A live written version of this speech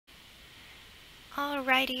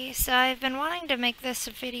Alrighty, so I've been wanting to make this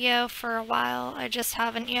video for a while. I just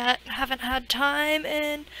haven't yet. Haven't had time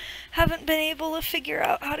and haven't been able to figure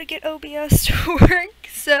out how to get OBS to work.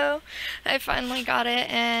 So I finally got it,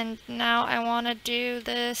 and now I want to do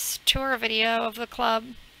this tour video of the club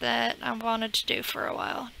that I wanted to do for a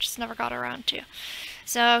while. Just never got around to.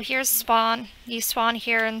 So here's spawn. You spawn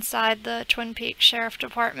here inside the Twin Peaks Sheriff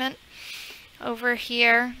Department. Over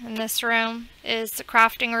here in this room is the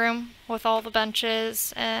crafting room with all the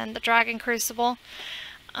benches and the dragon crucible.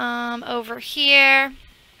 Over here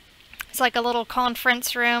it's like a little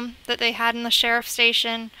conference room that they had in the sheriff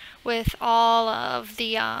station with all of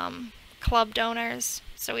the club donors.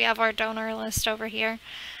 So we have our donor list over here.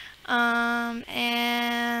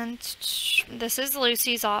 And this is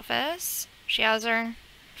Lucy's office. She has her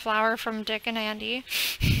flower from Dick and Andy.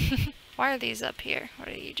 Why are these up here? What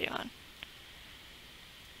are you doing?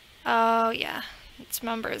 Oh yeah, it's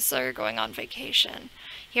members that are going on vacation.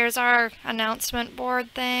 Here's our announcement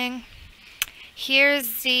board thing.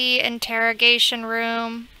 Here's the interrogation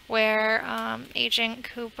room where Agent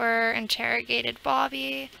Cooper interrogated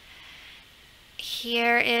Bobby.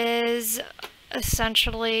 Here is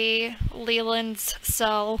essentially Leland's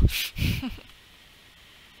cell.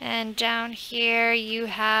 And down here you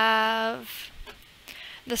have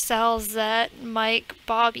the cells that Mike,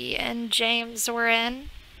 Bobby, and James were in.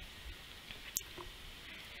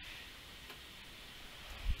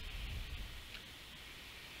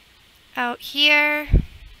 Out here,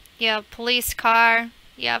 you have police car,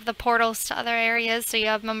 you have the portals to other areas, so you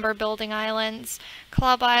have member building islands,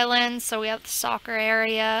 club islands, so we have the soccer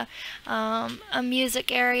area, a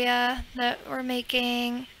music area that we're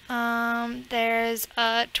making, there's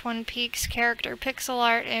a Twin Peaks character pixel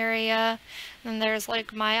art area, and there's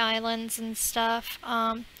like my islands and stuff,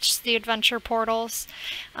 just the adventure portals,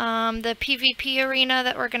 the PvP arena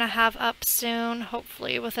that we're gonna have up soon,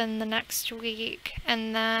 hopefully within the next week,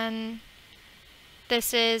 and then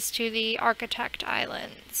this is to the Architect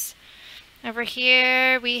Islands. Over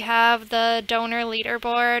here we have the donor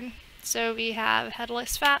leaderboard, so we have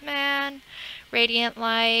Headless Fat Man, Radiant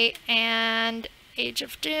Light, and Age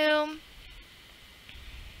of Doom.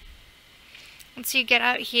 Once you get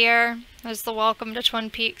out here, there's the Welcome to Twin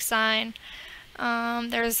Peaks sign.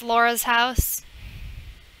 There's Laura's house.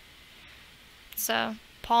 So,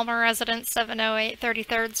 Palmer Residence, 708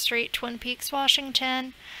 33rd Street, Twin Peaks,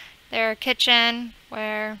 Washington. Their kitchen,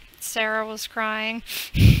 where Sarah was crying.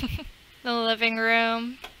 The living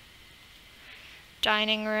room.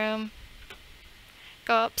 Dining room.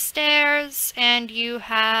 Go upstairs, and you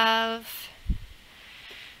have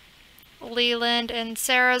Leland and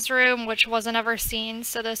Sarah's room, which wasn't ever seen,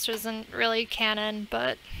 so this wasn't really canon,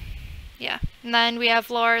 but yeah. And then we have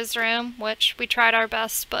Laura's room, which we tried our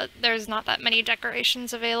best, but there's not that many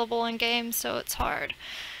decorations available in game, so it's hard.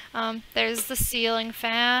 There's the ceiling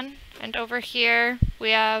fan, and over here we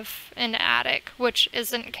have an attic, which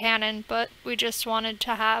isn't canon, but we just wanted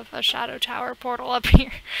to have a shadow tower portal up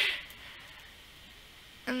here.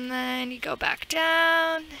 And then you go back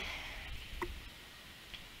down.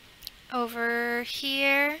 Over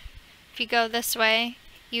here, if you go this way,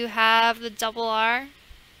 you have the double R.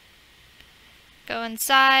 Go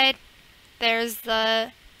inside, there's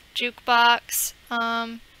the jukebox,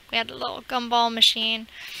 we had a little gumball machine,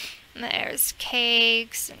 and there's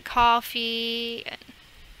cakes and coffee and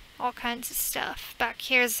all kinds of stuff. Back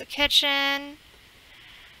here's the kitchen.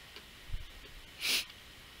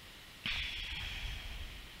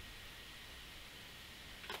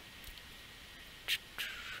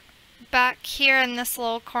 Back here in this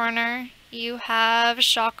little corner, you have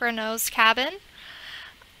Chakra No's cabin.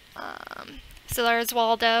 So there's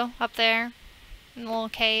Waldo up there in the little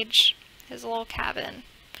cage, his little cabin.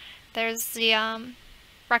 There's the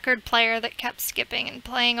record player that kept skipping and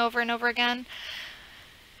playing over and over again.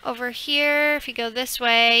 Over here, if you go this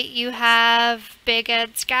way, you have Big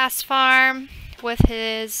Ed's gas farm with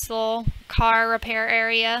his little car repair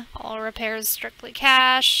area. All repairs strictly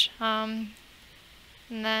cash. And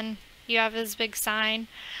then you have his big sign.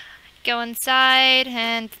 Go inside,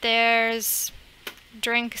 and there's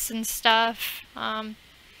drinks and stuff.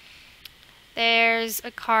 There's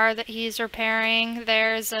a car that he's repairing.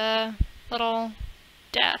 There's a little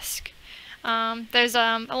desk. There's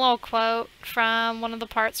a little quote from one of the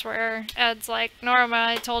parts where Ed's like, "Norma,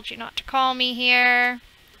 I told you not to call me here."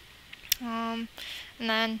 And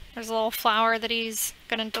then there's a little flower that he's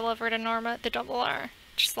gonna deliver to Norma at the double R.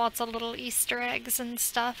 Just lots of little Easter eggs and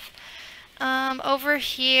stuff. Over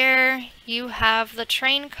here you have the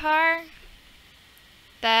train car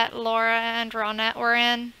that Laura and Ronette were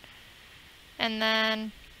in. And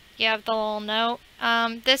then you have the little note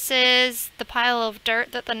This is the pile of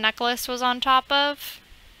dirt that the necklace was on top of.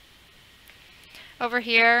 Over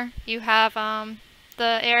here, you have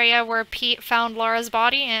the area where Pete found Laura's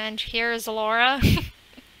body, and here's Laura.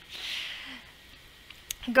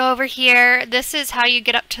 Go over here. This is how you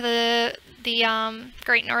get up to the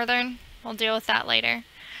Great Northern. We'll deal with that later.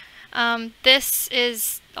 This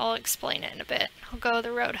is, I'll explain it in a bit. I'll go to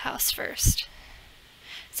the roadhouse first.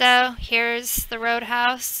 So here's the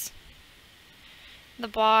roadhouse, the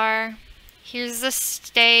bar. Here's the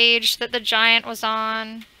stage that the giant was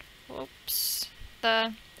on. Whoops,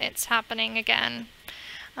 it's happening again.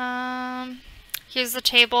 Here's the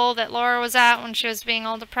table that Laura was at when she was being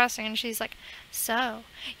all depressing, and she's like, "So,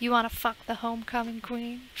 you want to fuck the homecoming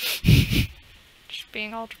queen?" Just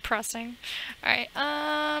being all depressing. Alright,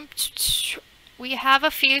 we have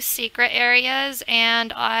a few secret areas,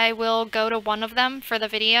 and I will go to one of them for the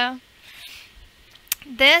video.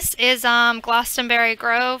 This is Glastonbury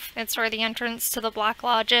Grove. It's where the entrance to the Black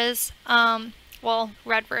Lodge is. Well,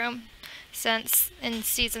 Red Room. Since in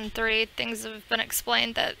Season 3 things have been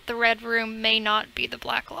explained that the Red Room may not be the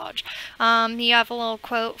Black Lodge. You have a little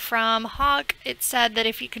quote from Hawk. It said that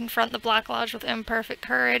if you confront the Black Lodge with imperfect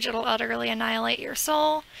courage, it'll utterly annihilate your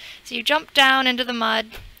soul. So you jump down into the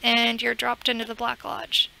mud, and you're dropped into the Black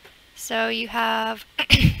Lodge. So you have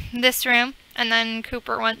this room, and then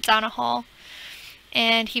Cooper went down a hall,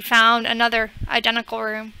 and he found another identical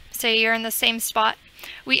room. So you're in the same spot.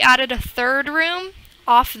 We added a third room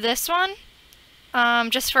off this one,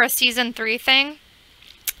 just for a Season 3 thing.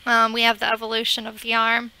 We have the evolution of the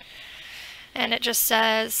arm, and it just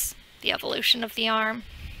says the evolution of the arm.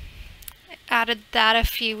 I added that a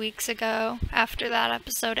few weeks ago after that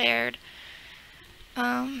episode aired.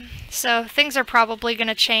 So things are probably going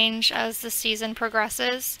to change as the season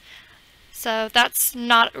progresses. So that's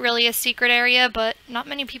not really a secret area, but not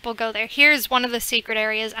many people go there. Here's one of the secret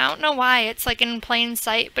areas. I don't know why. It's like in plain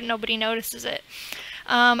sight, but nobody notices it.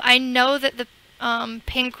 I know that the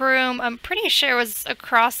pink room, I'm pretty sure, was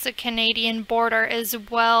across the Canadian border as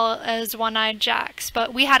well as One-Eyed Jack's,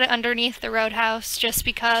 but we had it underneath the roadhouse just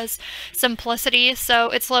because simplicity, so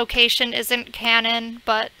its location isn't canon,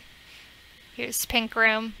 but here's pink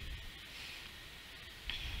room.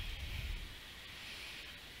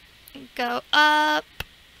 Go up,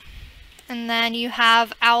 and then you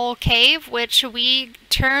have Owl Cave, which we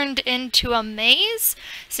turned into a maze,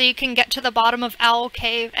 so you can get to the bottom of Owl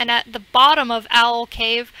Cave. And at the bottom of Owl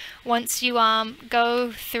Cave, once you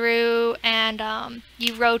go through and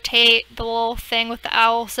you rotate the little thing with the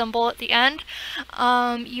owl symbol at the end,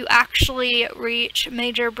 you actually reach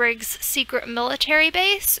Major Briggs' secret military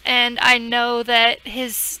base. And I know that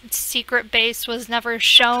his secret base was never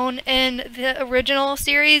shown in the original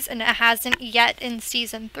series, and it hasn't yet in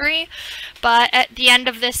Season 3, but at the end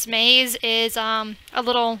of this maze is a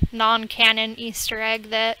little non-canon Easter egg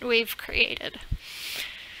that we've created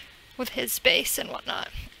with his base and whatnot.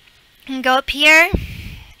 And go up here,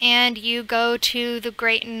 and you go to the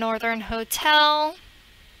Great Northern Hotel,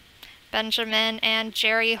 Benjamin and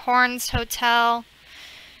Jerry Horn's hotel.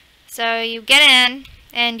 So you get in,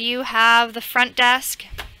 and you have the front desk.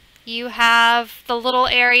 You have the little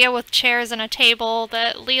area with chairs and a table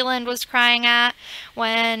that Leland was crying at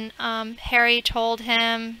when Harry told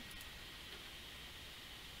him.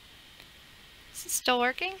 Is it still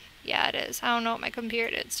working? Yeah, it is. I don't know what my computer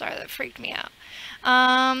did. Sorry, that freaked me out.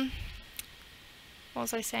 What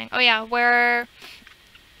was I saying? Oh yeah, where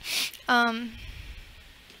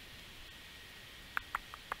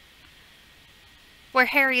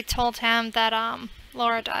Harry told him that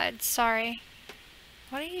Laura died. Sorry.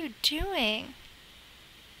 What are you doing?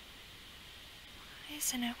 Why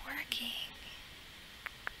isn't it working?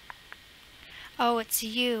 Oh, it's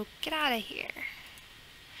you. Get out of here.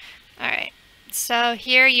 Alright, so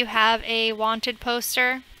here you have a wanted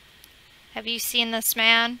poster. Have you seen this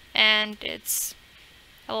man? And it's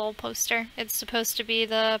a little poster. It's supposed to be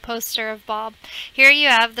the poster of Bob. Here you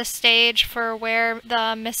have the stage for where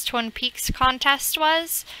the Miss Twin Peaks contest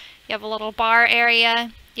was. You have a little bar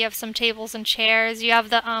area. You have some tables and chairs. You have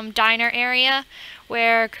the diner area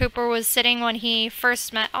where Cooper was sitting when he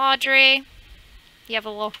first met Audrey. You have a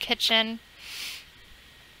little kitchen.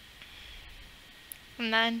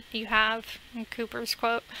 And then you have Cooper's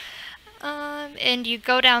quote. And you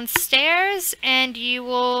go downstairs and you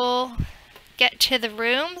will get to the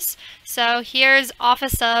rooms. So here's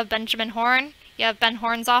office of Benjamin Horn. You have Ben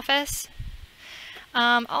Horn's office.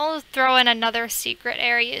 I'll throw in another secret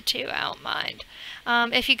area too, I don't mind.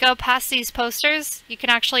 If you go past these posters, you can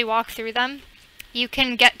actually walk through them. You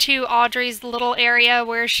can get to Audrey's little area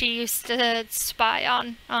where she used to spy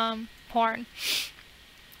on Horn.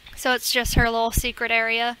 So it's just her little secret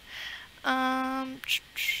area. All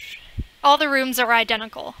the rooms are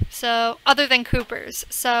identical, so other than Cooper's.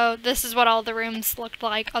 So this is what all the rooms looked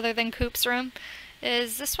like other than Coop's room.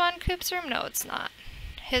 Is this one Coop's room? No, it's not.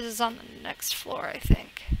 His is on the next floor, I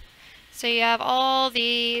think. So you have all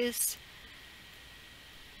these.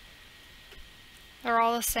 They're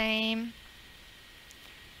all the same.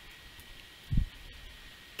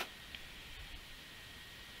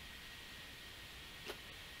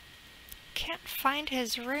 Can't find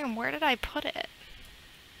his room. Where did I put it?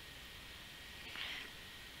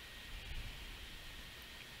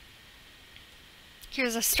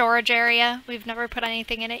 Here's a storage area. We've never put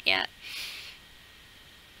anything in it yet.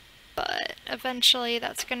 But eventually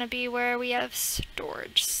that's going to be where we have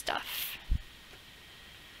storage stuff.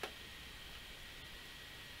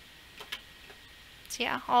 So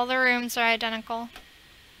yeah, all the rooms are identical.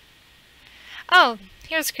 Oh,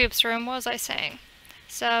 here's Coop's room. What was I saying?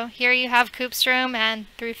 So here you have Coop's room and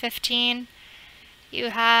 315. You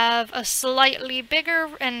have a slightly bigger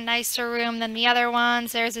and nicer room than the other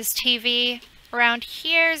ones. There's his TV. Around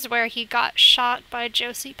here's where he got shot by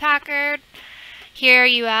Josie Packard. Here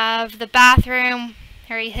you have the bathroom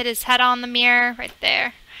where he hit his head on the mirror right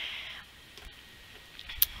there.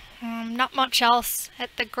 Not much else at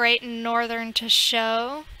the Great Northern to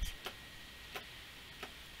show.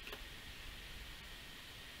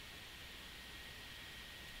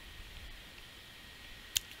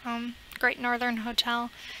 Great Northern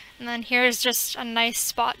Hotel. And then here's just a nice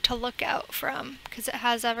spot to look out from because it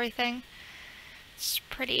has everything. It's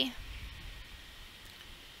pretty.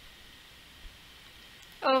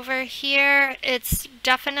 Over here, it's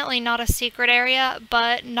definitely not a secret area,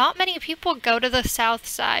 but not many people go to the south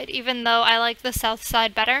side, even though I like the south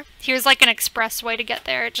side better. Here's like an expressway to get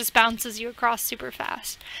there. It just bounces you across super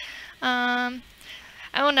fast. I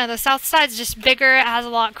don't know, the south side's just bigger, it has a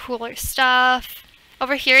lot cooler stuff.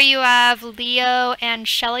 Over here you have Leo and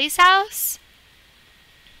Shelly's house.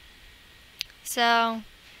 So,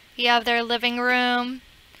 you have their living room.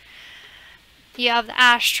 You have the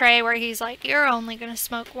ashtray where he's like, you're only going to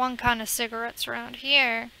smoke one kind of cigarettes around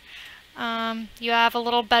here. You have a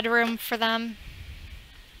little bedroom for them.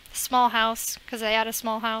 Small house, because they had a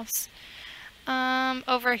small house.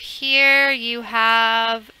 Over here you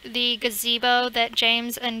have the gazebo that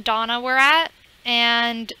James and Donna were at.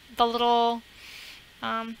 And the little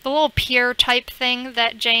pier type thing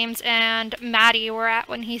that James and Maddie were at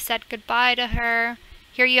when he said goodbye to her.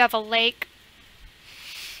 Here you have a lake.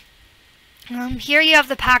 Here you have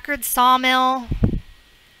the Packard sawmill.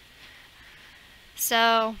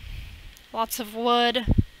 So, lots of wood.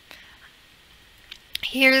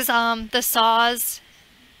 Here's the saws.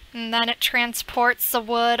 And then it transports the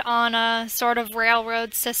wood on a sort of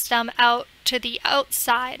railroad system out to the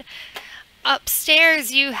outside.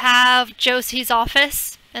 Upstairs you have Josie's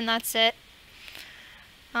office, and that's it.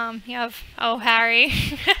 You have, oh, Harry.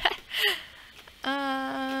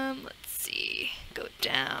 Let's see, go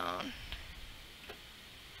down.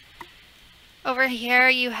 Over here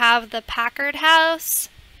you have the Packard house.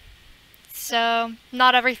 So,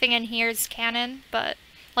 not everything in here is canon, but,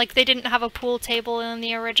 like, they didn't have a pool table in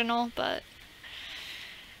the original, but...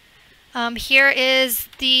 here is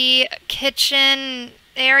the kitchen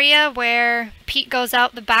area where Pete goes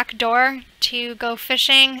out the back door to go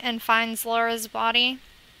fishing and finds Laura's body.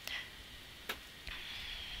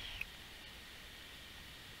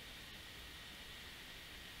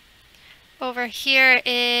 Over here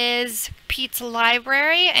is Pete's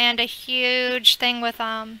library and a huge thing with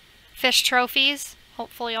fish trophies.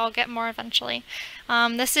 Hopefully I'll get more eventually.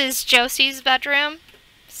 This is Josie's bedroom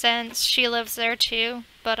since she lives there too,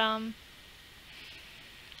 but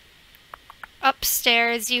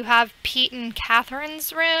upstairs you have Pete and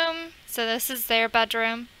Catherine's room, so this is their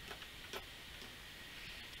bedroom.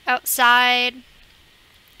 Outside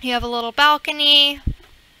you have a little balcony.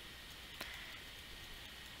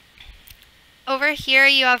 Over here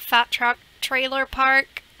you have Fat Truck Trailer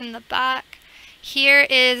Park in the back. Here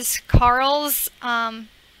is Carl's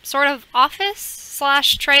sort of office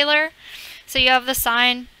slash trailer. So you have the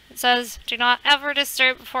sign that says, do not ever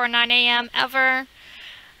disturb before 9 a.m. ever.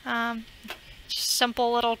 Just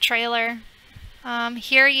simple little trailer.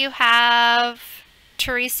 Here you have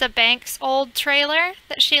Teresa Banks' old trailer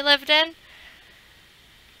that she lived in.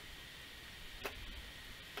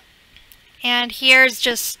 And here's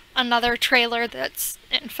just another trailer that's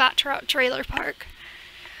in Fat Trout Trailer Park.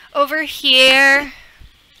 Over here,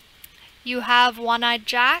 you have One-Eyed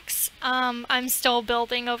Jack's. I'm still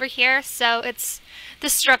building over here, so the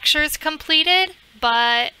structure's completed,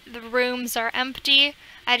 but the rooms are empty.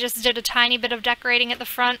 I just did a tiny bit of decorating at the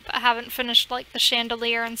front, but I haven't finished like the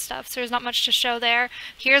chandelier and stuff, so there's not much to show there.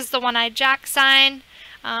 Here's the One-Eyed Jack sign.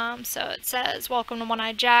 So it says, "Welcome to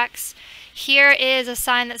One-Eyed Jack's." Here is a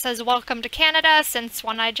sign that says, "Welcome to Canada," since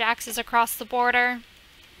One-Eyed Jack's is across the border.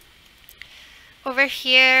 Over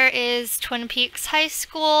here is Twin Peaks High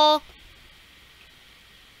School.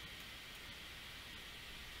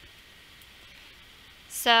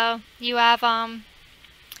 So you have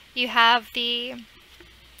the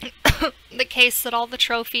the case that all the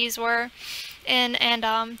trophies were in, and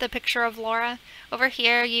the picture of Laura. Over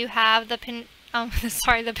here you have the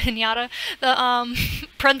the pinata, the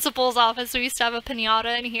principal's office. We used to have a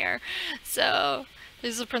pinata in here. So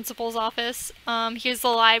this is the principal's office. Here's the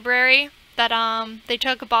library that they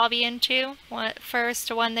took Bobby into first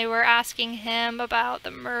when they were asking him about the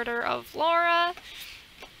murder of Laura.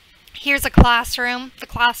 Here's a classroom. The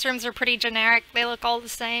classrooms are pretty generic. They look all the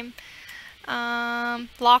same.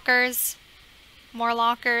 Lockers. More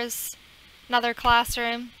lockers. Another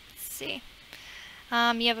classroom. Let's see.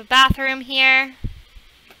 You have a bathroom here.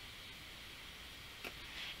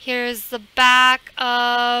 Here's the back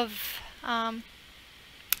of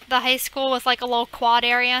the high school with like a little quad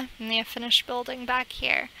area, and the finished building back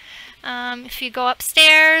here. If you go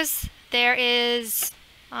upstairs, there is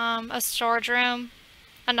a storage room,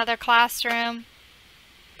 another classroom.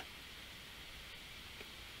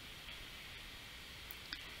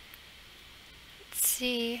 Let's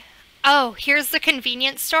see. Oh, here's the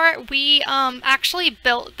convenience store. We actually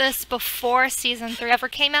built this before season 3 ever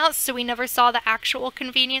came out, so we never saw the actual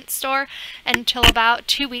convenience store until about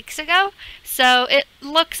 2 weeks ago. So it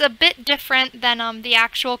looks a bit different than the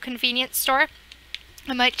actual convenience store.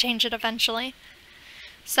 I might change it eventually.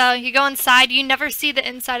 So you go inside, you never see the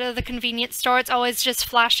inside of the convenience store. It's always just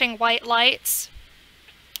flashing white lights.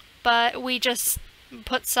 But we just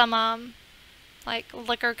put some like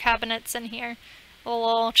liquor cabinets in here. A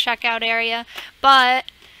little checkout area, but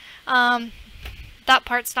that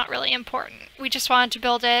part's not really important. We just wanted to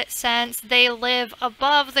build it since they live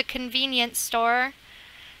above the convenience store.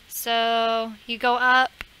 So you go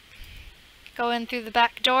up, go in through the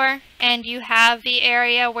back door, and you have the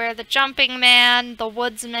area where the jumping man, the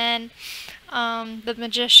woodsman, the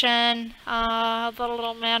magician, the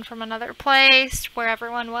little man from another place, where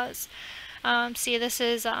everyone was. See, this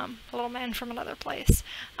is a little man from another place.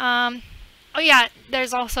 Oh yeah,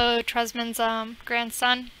 there's also Tresman's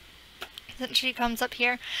grandson. She comes up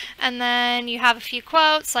here. And then you have a few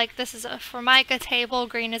quotes, like this is a Formica table,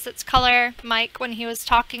 green is its color. Mike, when he was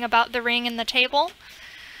talking about the ring and the table.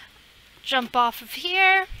 Jump off of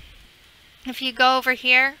here. If you go over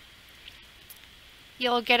here,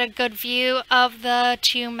 you'll get a good view of the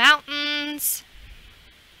 2 mountains.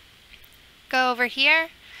 Go over here,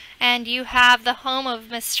 and you have the home of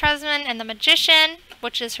Miss Tresman and the magician,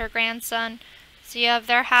 which is her grandson. So you have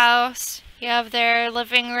their house, you have their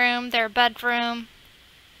living room, their bedroom.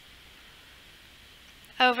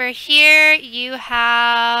 Over here you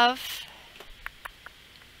have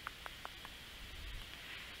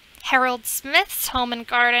Harold Smith's home and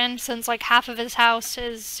garden, since like half of his house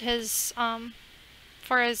is his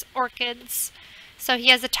for his orchids. So he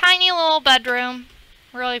has a tiny little bedroom,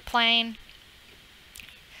 really plain.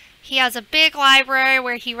 He has a big library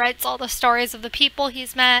where he writes all the stories of the people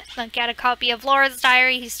he's met. Like, get a copy of Laura's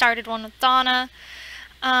diary. He started one with Donna.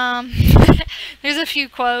 There's a few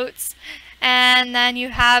quotes. And then you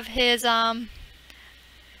have his,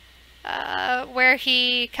 where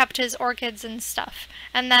he kept his orchids and stuff.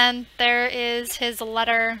 And then there is his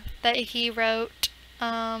letter that he wrote,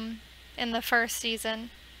 in the first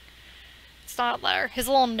season. It's not a letter. His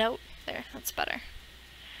little note. There, that's better.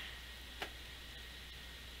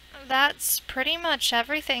 That's pretty much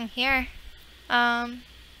everything here.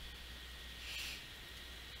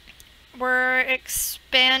 We're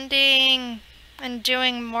expanding and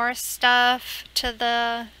doing more stuff to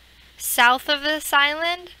the south of this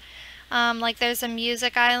island. Like there's a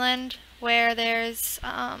music island where there's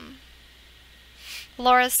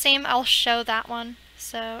Laura's theme. I'll show that one.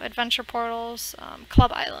 So adventure portals,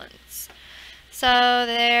 club islands. So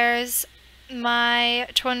there's my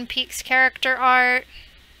Twin Peaks character art.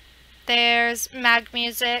 There's mag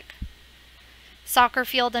music, soccer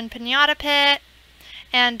field and pinata pit,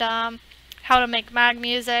 and how to make mag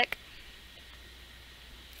music.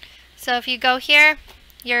 So if you go here,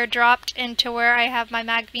 you're dropped into where I have my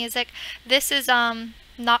mag music. This is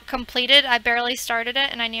not completed. I barely started it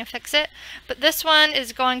and I need to fix it. But this one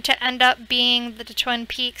is going to end up being the Twin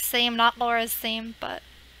Peaks theme, not Laura's theme, but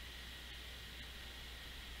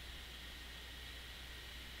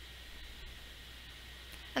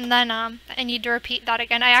And then I need to repeat that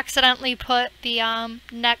again. I accidentally put the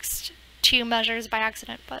next 2 measures by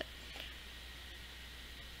accident, but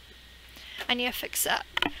I need to fix that.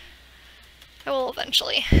 I will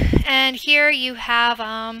eventually. And here you have,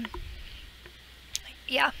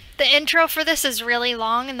 yeah, the intro for this is really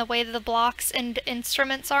long, and the way that the blocks and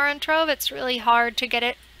instruments are in Trove, it's really hard to get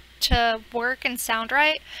it to work and sound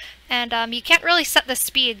right. And you can't really set the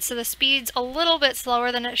speed, so the speed's a little bit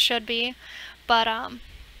slower than it should be, but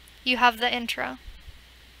you have the intro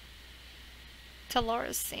to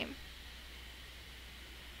Laura's theme.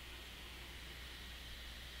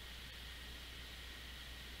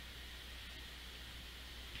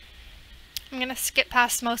 I'm going to skip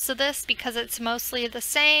past most of this because it's mostly the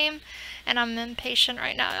same, and I'm impatient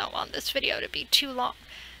right now. I don't want this video to be too long.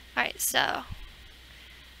 Alright, so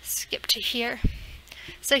skip to here.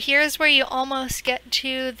 So here's where you almost get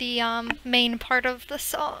to the main part of the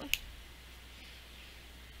song.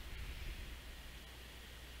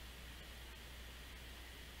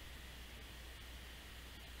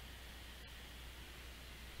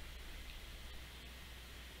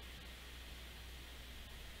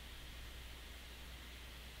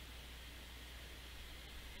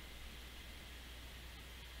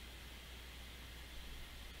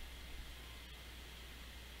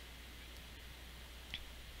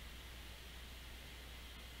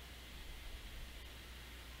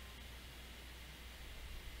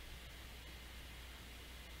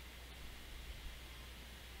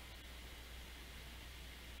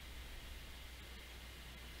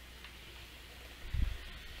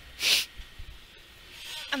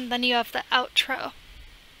 And then you have the outro.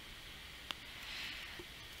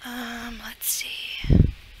 Let's see.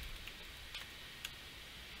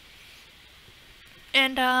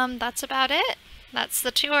 And that's about it. That's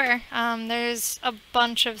the tour. There's a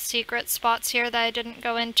bunch of secret spots here that I didn't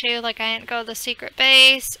go into, like I didn't go to the secret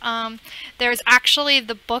base. There's actually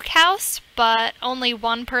the book house, but only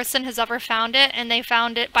one person has ever found it, and they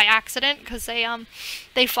found it by accident because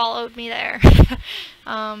they followed me there.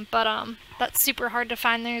 That's super hard to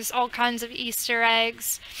find. There's all kinds of Easter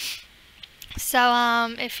eggs.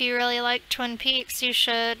 So, if you really like Twin Peaks, you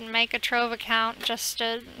should make a Trove account just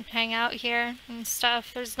to hang out here and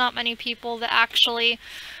stuff. There's not many people that actually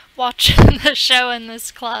watch the show in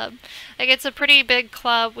this club. Like, it's a pretty big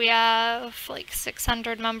club. We have, like,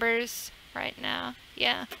 600 members right now.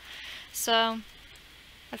 Yeah. So,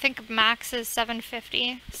 I think max is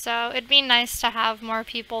 750. So, it'd be nice to have more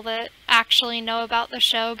people that actually know about the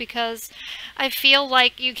show, because I feel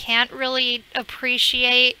like you can't really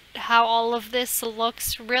appreciate how all of this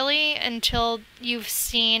looks really until you've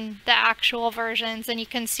seen the actual versions and you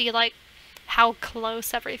can see like how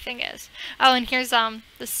close everything is. Oh, and here's the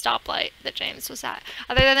stoplight that James was at.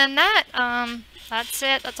 Other than that, that's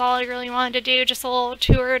it. That's all I really wanted to do. Just a little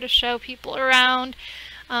tour to show people around.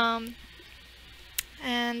 And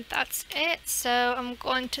that's it. So I'm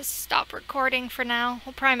going to stop recording for now.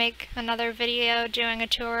 We'll probably make another video doing a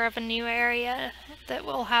tour of a new area that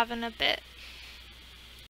we'll have in a bit.